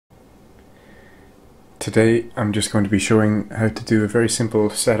Today I'm just going to be showing how to do a very simple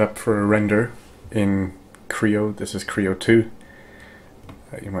setup for a render in Creo. This is Creo 2.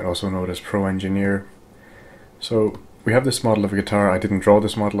 You might also know it as Pro Engineer. So we have this model of a guitar. I didn't draw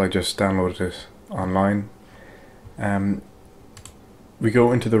this model, I just downloaded it online. We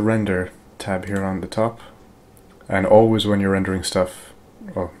go into the render tab here on the top, and always when you're rendering stuff,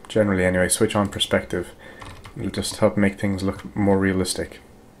 well generally anyway, switch on perspective. It'll just help make things look more realistic.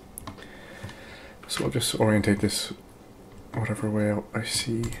 So I'll just orientate this whatever way I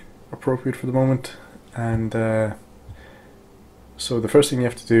see appropriate for the moment. And so the first thing you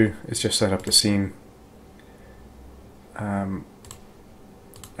have to do is just set up the scene. I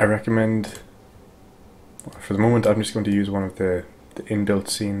recommend, for the moment I'm just going to use one of the inbuilt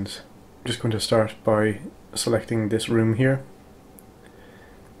scenes. I'm just going to start by selecting this room here.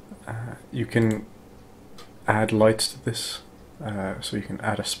 You can add lights to this, so you can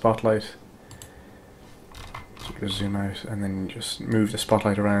add a spotlight. So just zoom out and then just move the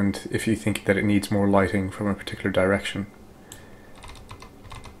spotlight around if you think that it needs more lighting from a particular direction.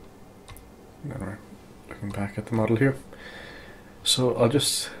 And then we're looking back at the model here. So I'll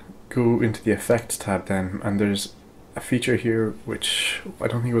just go into the Effects tab then, and there's a feature here which I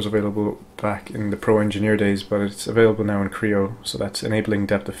don't think was available back in the Pro Engineer days, but it's available now in Creo, so that's enabling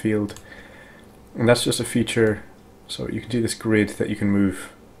depth of field. And that's just a feature, so you can see this grid that you can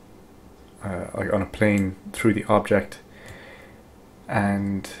move like on a plane through the object,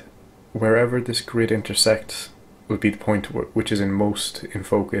 and wherever this grid intersects will be the point which is most in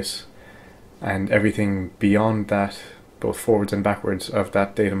focus, and everything beyond that, both forwards and backwards of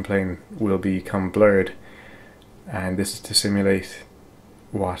that datum plane, will become blurred. And this is to simulate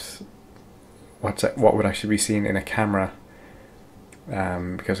what would actually be seen in a camera,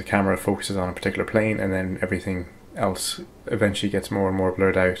 because a camera focuses on a particular plane and then everything else eventually gets more and more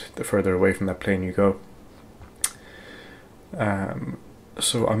blurred out the further away from that plane you go.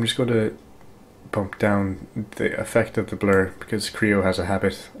 So I'm just going to bump down the effect of the blur, because Creo has a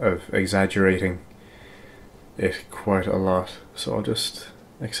habit of exaggerating it quite a lot, so I'll just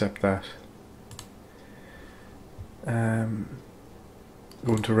accept that. Go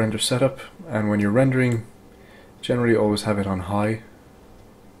into render setup, and when you're rendering, generally always have it on high.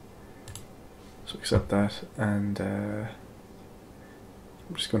 So accept that, and I'm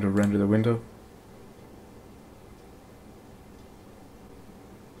just going to render the window.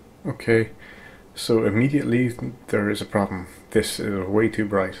 Okay, so immediately there is a problem. This is way too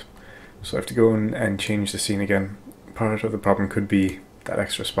bright. So I have to go in and change the scene again. Part of the problem could be that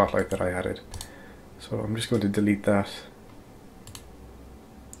extra spotlight that I added. So I'm just going to delete that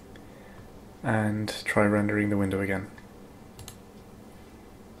and try rendering the window again.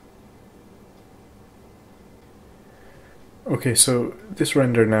 Okay, so this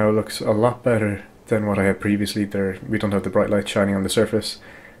render now looks a lot better than what I had previously. We don't have the bright light shining on the surface.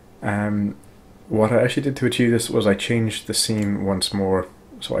 What I actually did to achieve this was I changed the scene once more.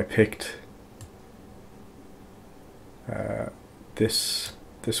 So I picked this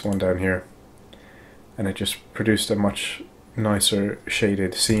one down here, and it just produced a much nicer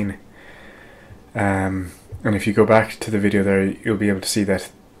shaded scene. And if you go back to the video there, you'll be able to see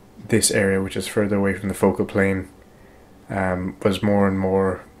that this area, which is further away from the focal plane, was more and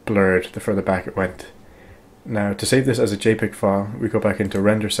more blurred the further back it went. Now, to save this as a JPEG file, we go back into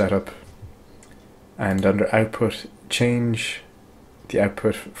render setup, and under output, change the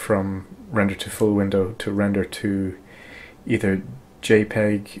output from render to full window to render to either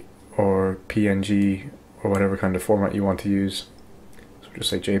JPEG or PNG or whatever kind of format you want to use. So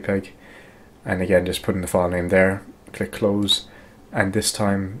just say JPEG, and again just put in the file name there, click close, and this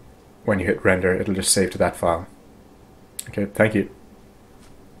time when you hit render it'll just save to that file. Okay, thank you.